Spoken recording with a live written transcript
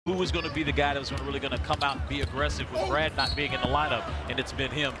who was going to be the guy that was really going to come out and be aggressive with Brad not being in the lineup, and it's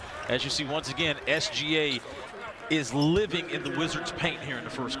been him. As you see, once again, SGA is living in the Wizards' paint here in the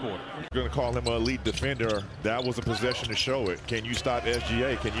first quarter. You're going to call him an elite defender. That was a possession to show it. Can you stop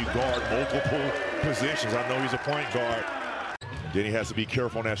SGA? Can you guard multiple positions? I know he's a point guard. Then he has to be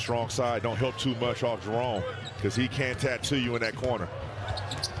careful on that strong side. Don't help too much off Jerome because he can't tattoo you in that corner.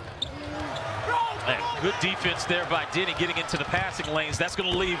 Man, good defense there by Deni getting into the passing lanes. That's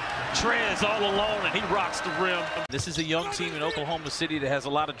going to leave Trez all alone, and he rocks the rim. This is a young team in Oklahoma City that has a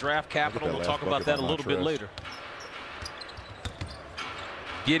lot of draft capital. We'll talk about that a little bit later.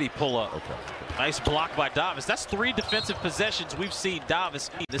 Giddy pull up. Okay. Nice block by Davis. That's 3 defensive possessions we've seen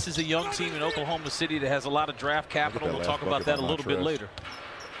Davis. This is a young team in Oklahoma City that has a lot of draft capital. We'll talk about that a little bit later.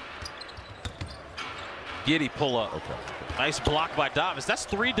 Giddy pull up. Okay. Nice block by Davis. That's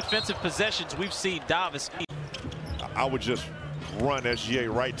 3 defensive possessions we've seen Davis. I would just run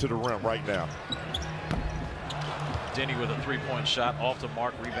SGA right to the rim right now. Deni with a 3-point shot off the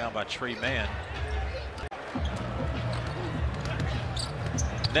mark. Rebound by Trey Mann.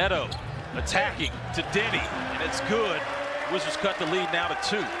 Neto attacking to Deni, and it's good. Wizards cut the lead now to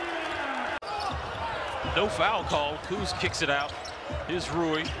 2. No foul call. Kuz kicks it out. Here's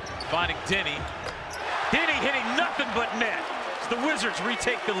Rui finding Deni. Deni hitting nothing but net. The Wizards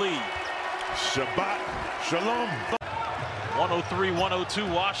retake the lead. Shabbat Shalom.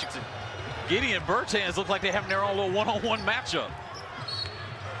 103-102 Washington. Giddy and Bertans look like they're having their own little one-on-one matchup.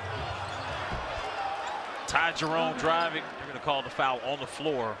 Ty Jerome driving. They're going to call the foul on the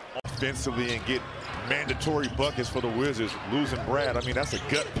floor. Offensively and get mandatory buckets for the Wizards. Losing Brad, I mean, that's a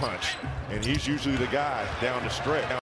gut punch. And he's usually the guy down the stretch.